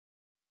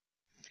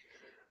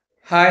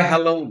Hi,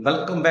 hello,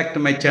 welcome back to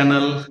my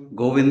channel,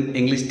 Govind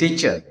English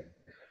Teacher.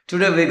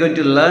 Today we're going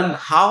to learn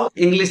how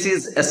English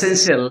is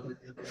essential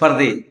for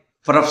the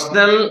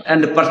professional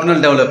and personal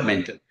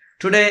development.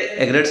 Today,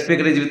 a great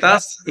speaker is with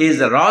us. He is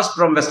Raj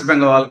from West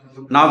Bengal.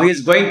 Now he is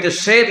going to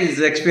share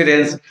his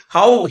experience,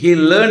 how he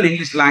learned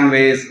English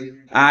language.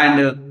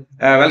 And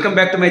welcome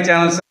back to my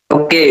channel.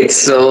 Okay,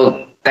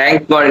 so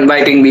thanks for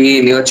inviting me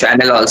in your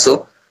channel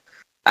also.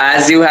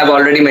 As you have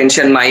already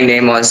mentioned my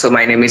name also,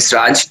 my name is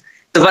Raj.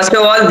 So first of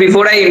all,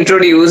 before I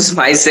introduce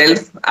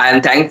myself, I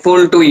am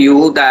thankful to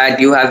you that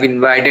you have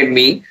invited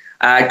me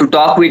to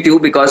talk with you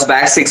because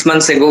back 6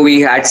 months ago,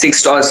 we had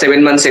 6 or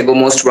 7 months ago,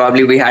 most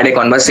probably we had a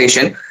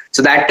conversation.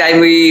 So that time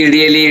we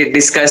really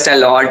discussed a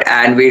lot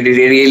and we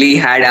really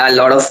had a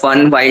lot of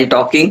fun while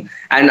talking.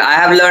 And I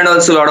have learned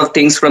also a lot of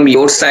things from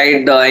your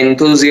side, the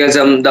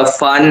enthusiasm, the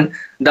fun,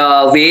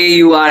 the way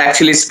you are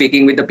actually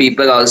speaking with the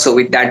people also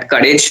with that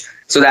courage.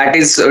 So that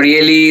is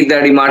really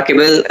the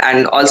remarkable.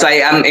 And also I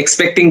am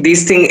expecting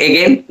this thing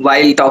again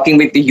while talking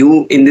with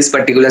you in this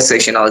particular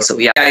session also.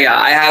 Yeah.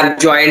 I have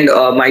joined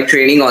my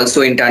training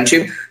also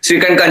internship. So you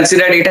can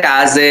consider it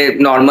as a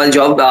normal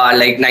job,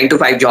 like 9 to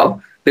 5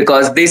 job,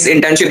 because this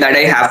internship that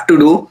I have to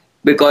do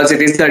because it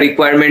is the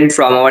requirement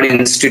from our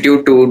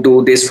institute to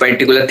do this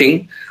particular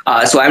thing.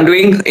 So I'm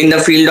doing in the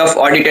field of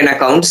audit and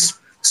accounts.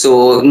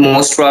 So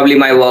most probably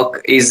my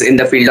work is in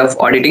the field of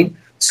auditing.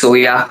 So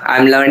yeah,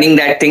 I'm learning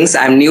that things.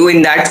 I'm new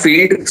in that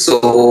field.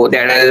 So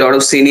there are a lot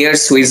of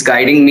seniors who is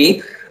guiding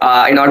me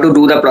in order to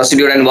do the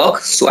procedure and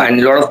work. So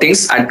and a lot of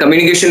things. And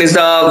communication is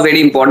the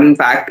very important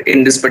fact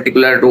in this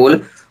particular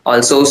role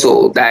also.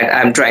 So that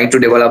I'm trying to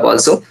develop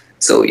also.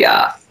 So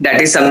yeah,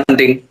 that is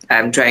something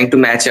I'm trying to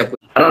match up.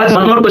 Raj,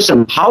 one more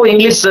question. How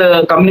English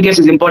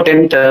communication is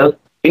important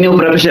in your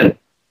profession?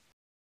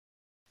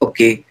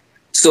 Okay.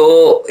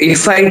 So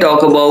if I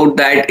talk about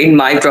that in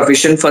my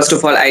profession, first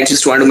of all, I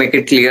just want to make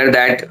it clear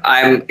that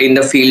I'm in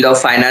the field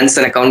of finance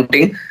and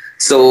accounting.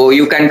 So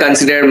you can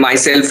consider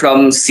myself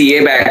from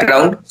CA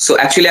background. So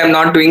actually, I'm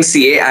not doing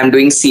CA, I'm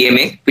doing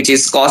CMA, which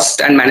is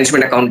cost and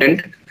management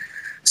accountant.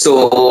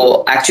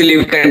 So actually,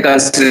 you can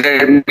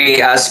consider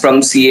me as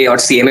from CA or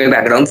CMA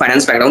background,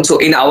 finance background. So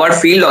in our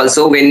field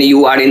also, when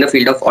you are in the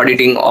field of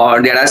auditing,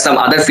 or there are some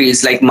other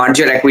fields like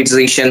merger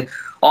acquisition,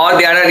 or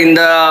there are in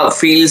the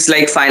fields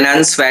like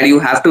finance where you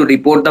have to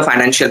report the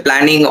financial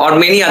planning, or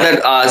many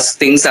other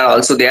things are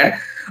also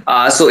there.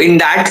 So in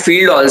that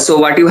field also,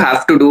 what you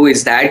have to do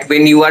is that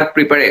when you are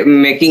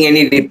making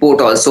any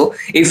report also,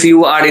 if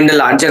you are in the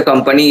larger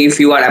company, if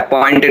you are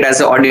appointed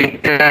as an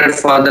auditor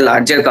for the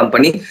larger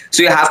company,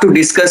 so you have to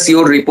discuss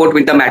your report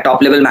with the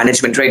top level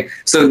management, right?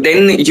 So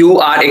then you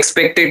are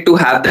expected to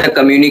have the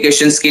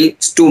communication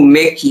skills to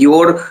make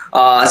your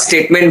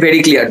statement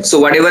very clear. So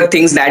whatever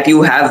things that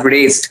you have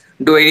raised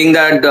during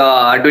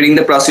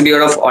the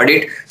procedure of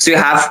audit, so you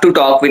have to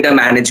talk with the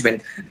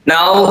management.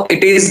 Now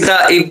it is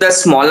the if the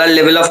smaller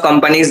level of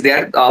companies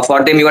there,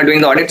 for them you are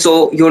doing the audit,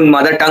 so your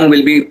mother tongue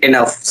will be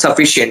enough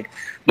sufficient,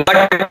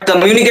 but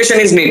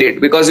communication is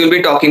needed because you'll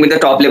be talking with the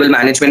top level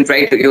management,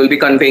 right? You will be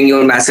conveying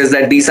your message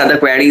that these are the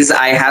queries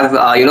I have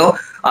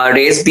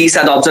raised, these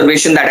are the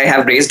observation that I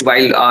have raised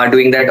while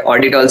doing that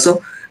audit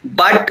also.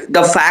 But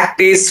the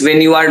fact is, when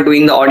you are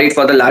doing the audit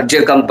for the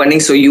larger company,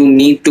 so you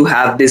need to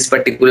have this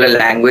particular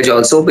language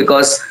also,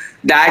 because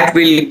that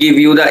will give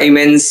you the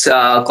immense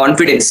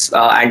confidence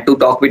and to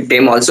talk with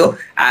them also,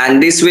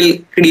 and this will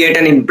create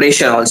an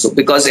impression also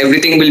because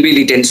everything will be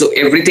written. So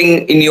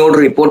everything in your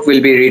report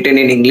will be written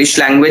in English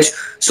language.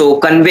 So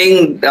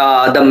conveying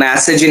the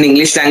message in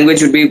English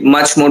language would be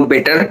much more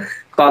better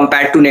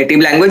compared to native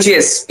language.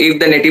 Yes, if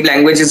the native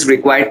language is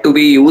required to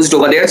be used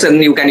over there,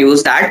 then you can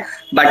use that,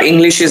 but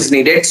English is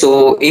needed.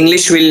 So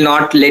English will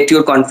not let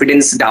your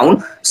confidence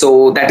down.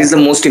 So that is the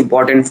most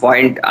important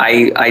point,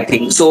 I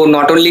think. So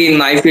not only in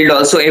my field,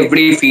 also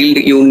every field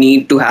you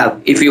need to have,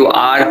 if you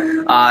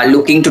are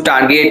looking to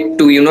target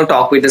to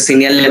talk with the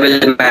senior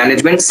level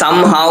management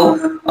somehow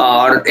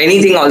or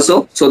anything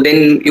also, so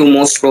then you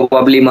most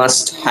probably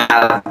must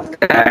have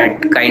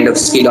that kind of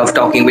skill of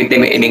talking with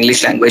them in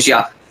English language.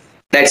 Yeah,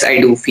 that's I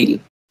do feel.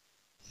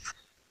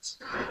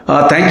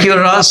 Thank you,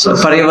 Ross,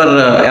 for your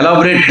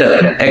elaborate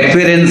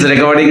experience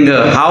regarding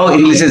how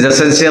English is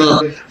essential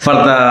for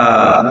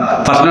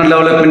the personal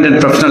development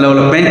and professional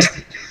development.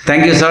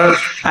 Thank you, sir.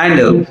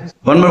 And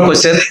one more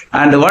question.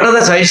 And what are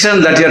the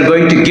suggestions that you are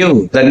going to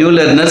give the new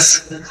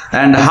learners,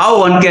 and how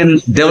one can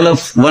develop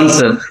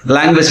one's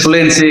language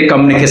fluency,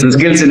 communication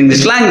skills in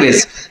English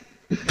language?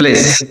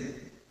 Please.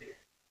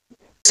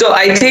 So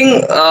I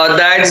think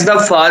that's the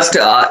first.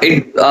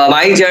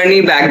 My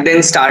journey back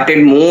then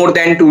started more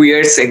than 2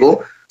 years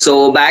ago.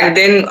 So back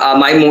then,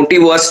 my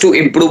motive was to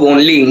improve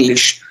only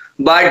English.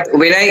 But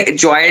when I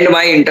joined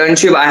my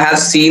internship, I have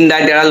seen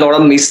that there are a lot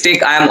of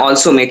mistake I am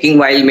also making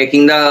while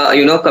making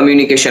the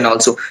communication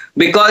also,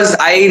 because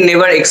I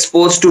never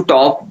exposed to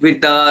talk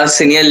with the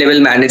senior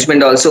level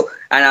management also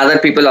and other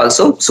people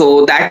also.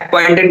 So that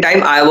point in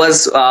time, I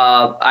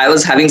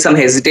was having some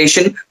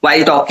hesitation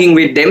while talking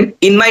with them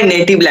in my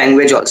native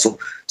language also.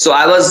 So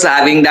I was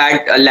having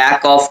that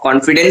lack of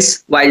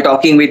confidence while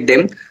talking with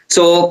them.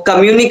 So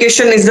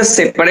communication is the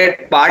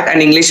separate part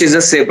and English is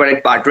a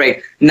separate part,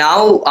 right?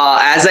 Now,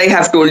 as I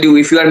have told you,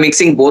 if you are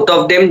mixing both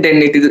of them,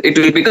 then it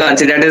will be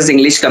considered as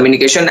English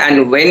communication.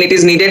 And when it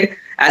is needed,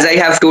 as I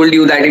have told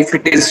you, that if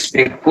it is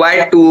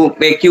required to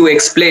make you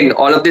explain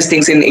all of these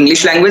things in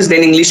English language,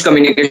 then English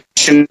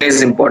communication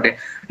is important.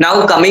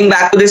 Now, coming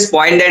back to this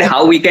point that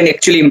how we can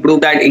actually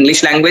improve that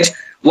English language,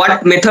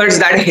 what methods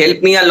that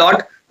help me a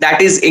lot, that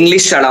is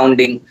English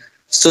surrounding.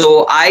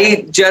 So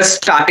I just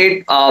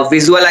started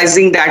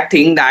visualizing that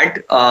thing that,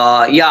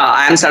 yeah,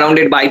 I am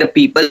surrounded by the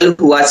people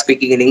who are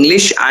speaking in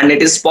English, and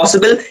it is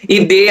possible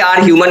if they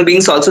are human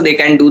beings also, they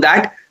can do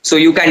that. So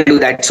you can do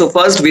that. So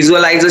first,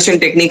 visualization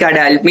technique had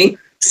helped me.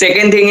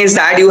 Second thing is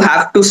that you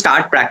have to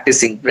start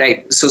practicing,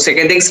 right? So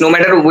second thing is, no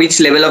matter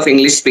which level of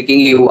English speaking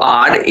you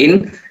are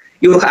in,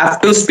 you have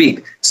to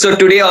speak. So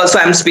today also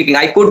I'm speaking.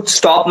 I could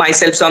stop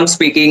myself from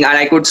speaking, and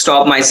I could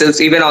stop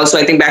myself. Even also,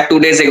 I think back 2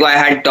 days ago, I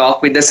had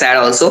talked with the sir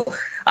also.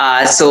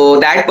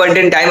 So that point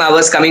in time, I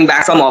was coming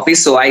back from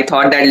office. So I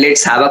thought that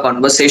let's have a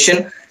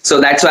conversation.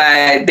 So that's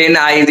why then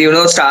I,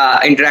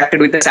 interacted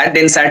with the sir.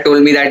 Then sir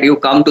told me that you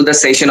come to the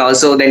session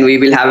also, then we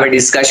will have a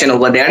discussion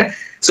over there.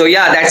 So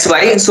yeah, that's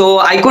why. So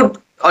I could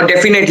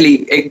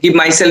definitely give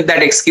myself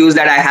that excuse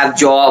that I have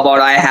job or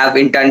I have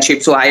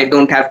internship, so I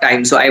don't have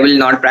time, so I will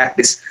not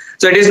practice.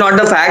 So it is not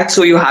the fact.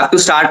 So you have to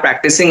start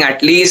practicing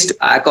at least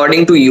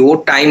according to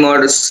your time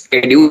or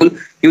schedule.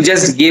 You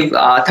just give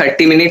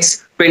 30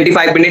 minutes,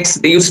 25 minutes.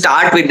 You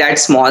start with that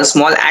small,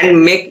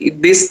 and make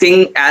this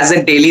thing as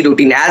a daily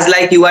routine, as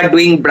like you are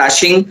doing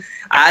brushing,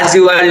 as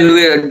you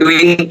are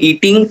doing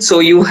eating. So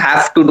you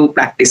have to do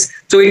practice.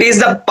 So it is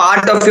the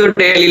part of your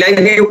daily life.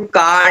 You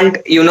can't,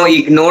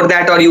 ignore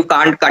that, or you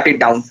can't cut it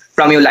down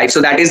from your life.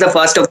 So that is the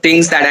first of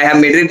things that I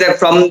have made it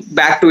from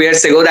back 2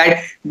 years ago,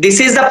 that this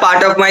is the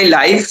part of my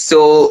life.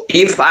 So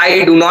if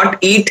I do not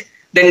eat,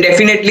 then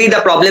definitely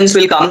the problems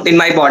will come in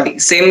my body.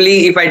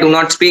 Samely, if I do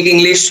not speak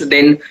English,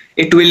 then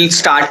it will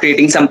start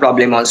creating some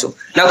problem also.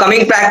 Now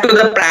coming back to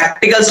the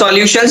practical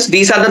solutions,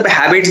 these are the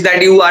habits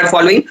that you are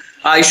following.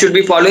 You should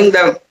be following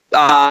the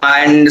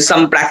and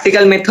some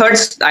practical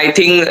methods. I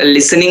think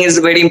listening is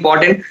very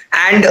important,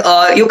 and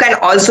you can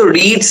also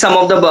read some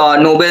of the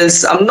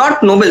novels.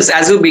 Not novels,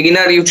 as a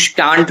beginner you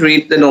can't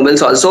read the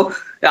novels also.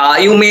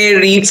 You may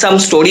read some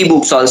story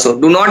books also.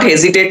 Do not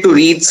hesitate to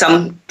read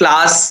some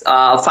class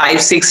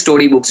 5-6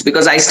 story books,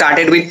 because I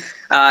started with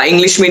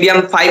English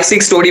medium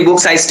 5-6 story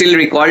books. I still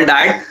recall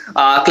that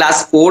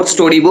class 4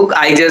 story book.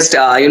 I just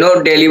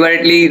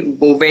deliberately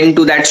went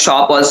to that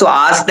shop also,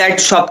 asked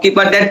that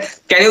shopkeeper that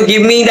can you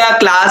give me the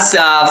class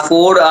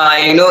 4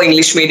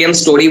 English medium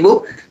story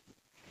book.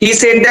 He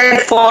said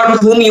that for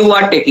whom you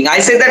are taking. I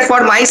said that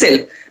for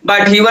myself.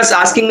 But he was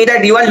asking me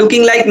that you are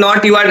looking like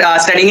not you are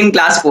studying in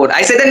class 4.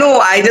 I said that no,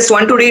 I just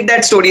want to read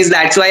that stories.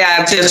 That's why I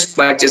have just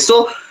purchased.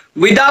 So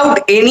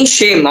without any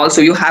shame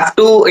also, you have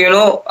to,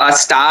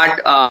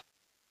 start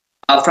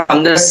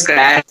from the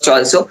scratch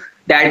also.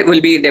 That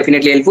will be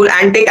definitely helpful,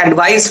 and take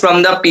advice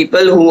from the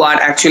people who are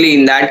actually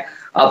in that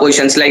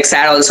positions. Like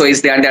Sir also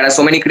is there. There are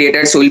so many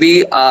creators who will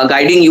be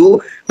guiding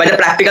you by the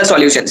practical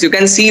solutions. You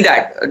can see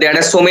that there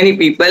are so many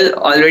people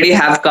already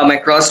have come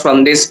across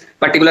from this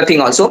particular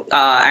thing also.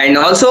 And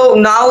also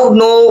now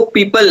no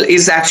people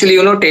is actually,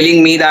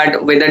 telling me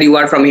that whether you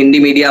are from Hindi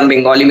medium,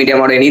 Bengali medium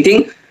or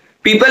anything,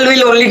 people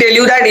will only tell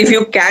you that if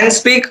you can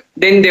speak,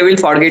 then they will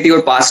forget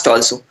your past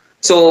also.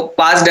 So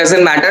past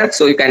doesn't matter.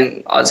 So you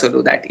can also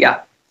do that.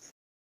 Yeah.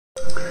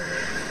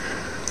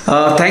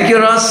 Thank you,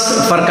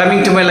 Ross, for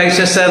coming to my live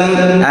session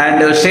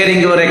and sharing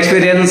your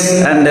experience.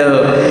 And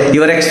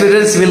your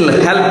experience will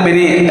help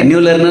many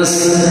new learners,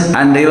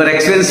 and your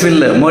experience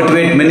will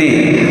motivate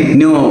many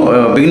new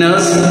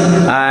beginners.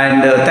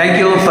 And thank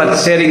you for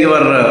sharing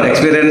your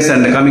experience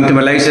and coming to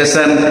my live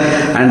session.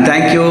 And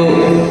thank you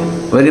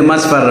very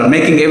much for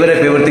making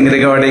everything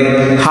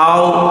regarding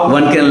how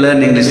one can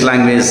learn English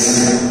language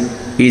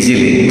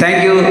easily.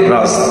 Thank you,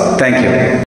 Ross. Thank you.